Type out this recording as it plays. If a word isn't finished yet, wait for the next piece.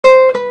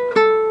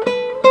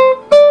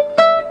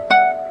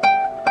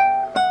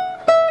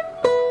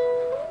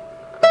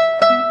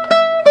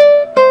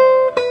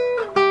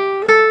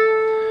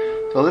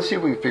let's see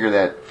if we can figure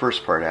that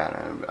first part out.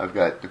 I've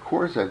got the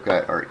chords I've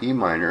got are E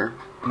minor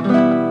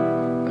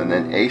and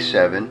then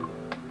A7.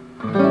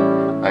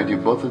 I do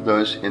both of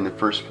those in the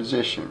first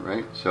position,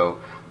 right?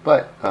 So,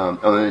 but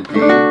oh, then D,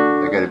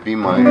 I got a B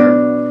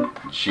minor,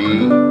 G,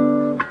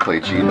 I play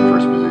G in the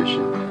first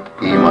position,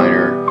 E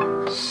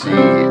minor, C,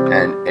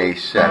 and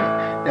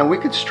A7. Now we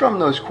could strum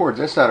those chords.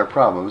 That's not a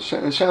problem. It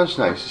sounds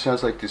nice. It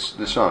sounds like the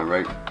song,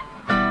 right?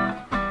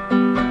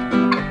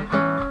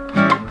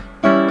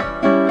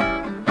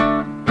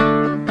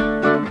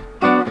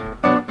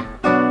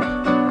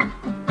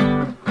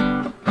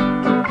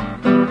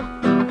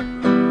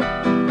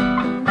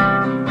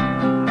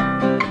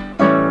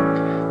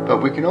 But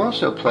we can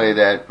also play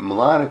that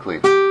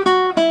melodically.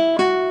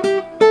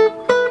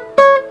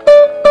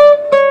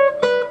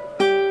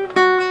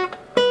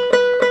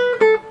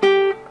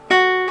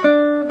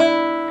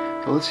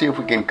 So let's see if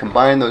we can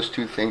combine those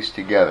two things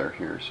together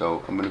here.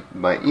 So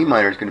my E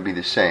minor is going to be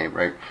the same,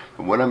 right?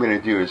 But what I'm going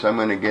to do is I'm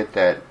going to get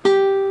that,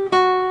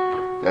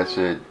 that's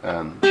a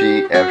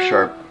G, F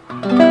sharp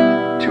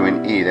to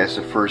an E. That's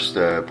the first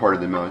part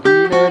of the melody.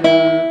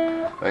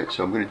 Right?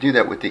 So I'm going to do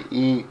that with the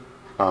E,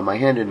 my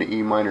hand in the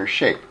E minor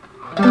shape.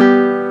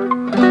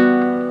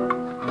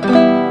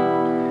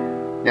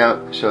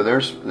 Now, so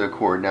there's the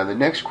chord. Now the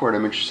next chord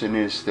I'm interested in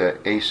is the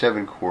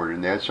A7 chord,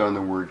 and that's on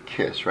the word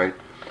kiss, right?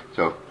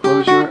 So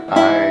close your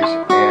eyes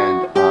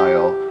and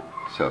I'll,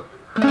 so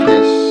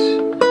kiss,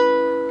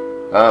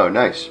 oh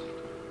nice,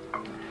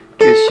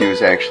 kiss you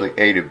is actually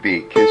A to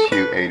B, kiss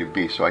you A to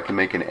B, so I can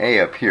make an A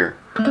up here,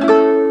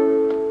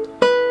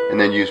 and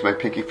then use my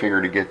pinky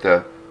finger to get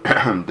the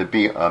the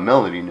B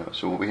melody note.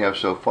 So what we have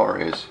so far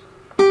is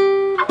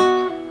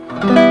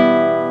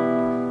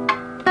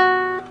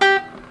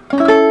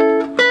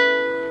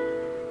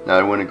now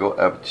I want to go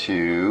up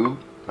to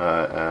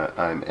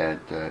I'm at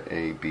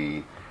A,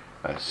 B,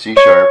 C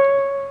sharp,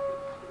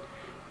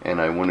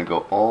 and I want to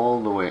go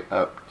all the way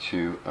up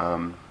to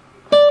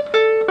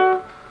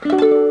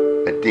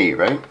a D,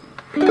 right?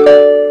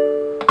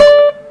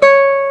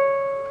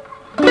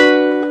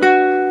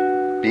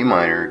 B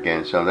minor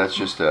again, so that's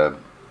just a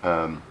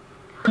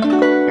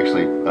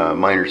actually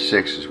minor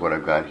 6 is what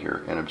I've got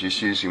here, and I'm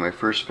just using my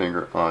first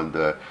finger on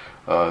the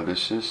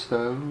this is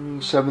the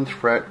 7th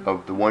fret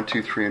of the 1,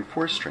 2, 3, and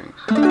 4 strings.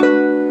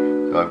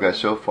 So I've got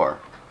so far.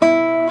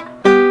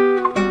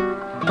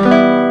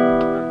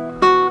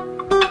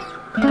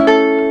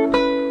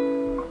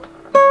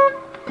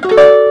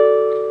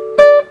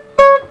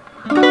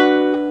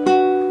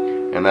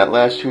 And that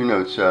last two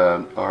notes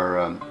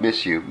are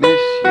miss you, miss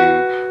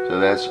you. So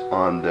that's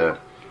on the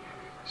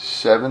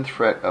 7th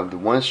fret of the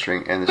 1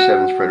 string and the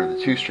 7th fret of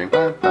the 2 string,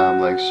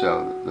 like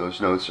so.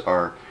 Those notes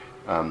are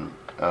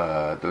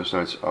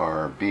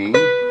B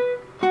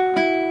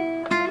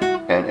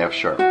and F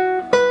sharp.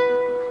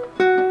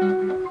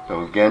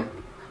 So again.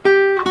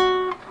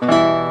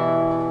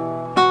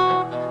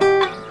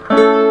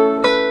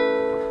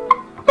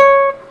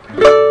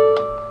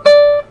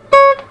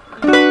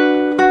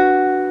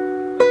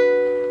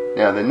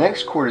 Now the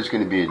next chord is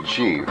going to be a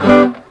G,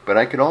 but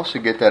I could also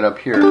get that up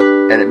here,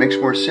 and it makes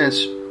more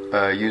sense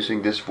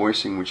using this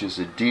voicing, which is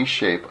a D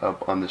shape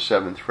up on the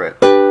 7th fret.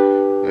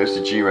 There's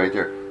the G right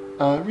there.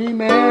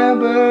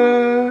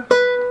 Remember.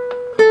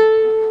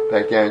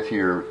 Back down to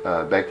your,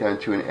 back down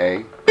to an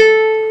A.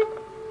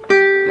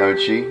 Now a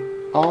G.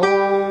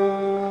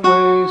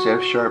 Always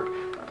F sharp.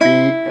 B.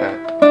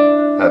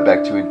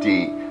 Back to a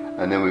D,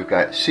 and then we've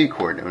got C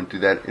chord. I'm going to do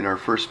that in our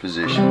first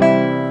position,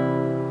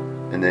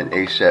 and then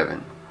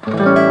A7.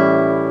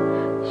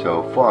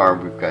 So far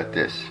we've got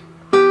this.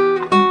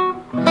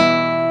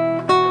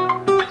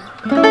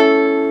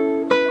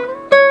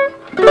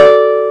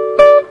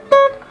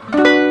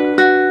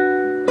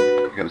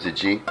 Here comes a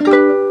G.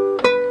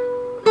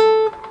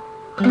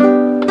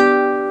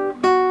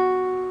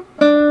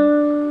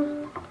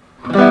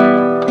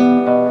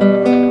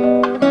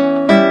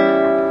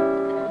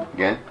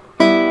 Again.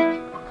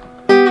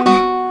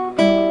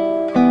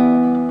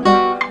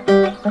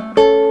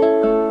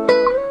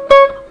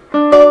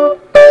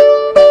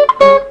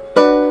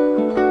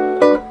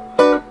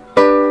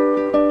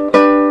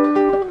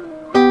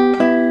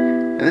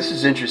 This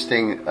is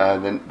interesting,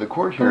 the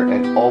chord here,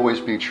 and always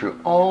be true,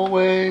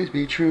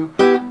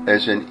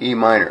 as an E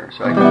minor.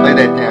 So I can play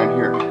that down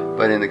here,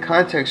 but in the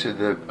context of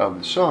the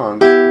song,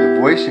 the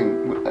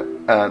voicing,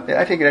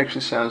 I think it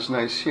actually sounds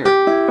nice here.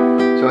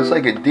 So it's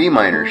like a D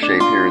minor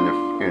shape here.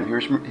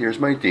 Here's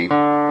my D,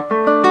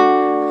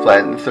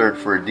 flat in the 3rd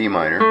for a D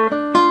minor,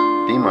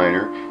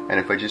 and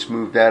if I just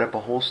move that up a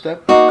whole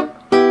step,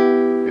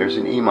 there's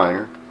an E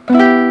minor,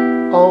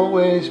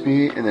 always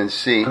be, and then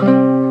C.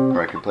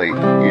 Or I can play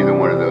either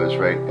one of those,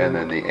 right? And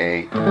then the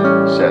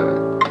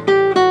A7.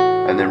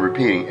 And then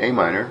repeating A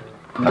minor,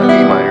 E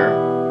minor,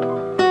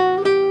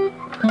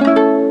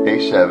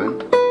 A7,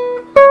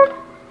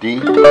 D,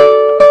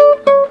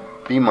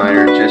 B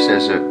minor, just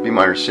as a, B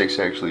minor 6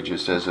 actually,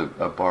 just as a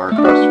bar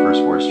across the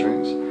first 4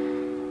 strings.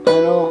 And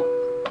I'll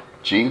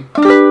G,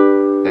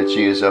 that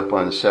G is up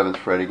on the 7th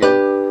fret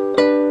again.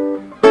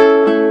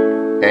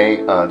 A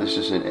This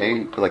is an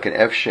A, like an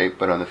F shape,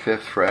 but on the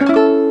 5th fret,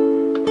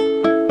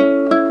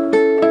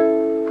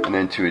 and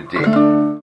then to a D.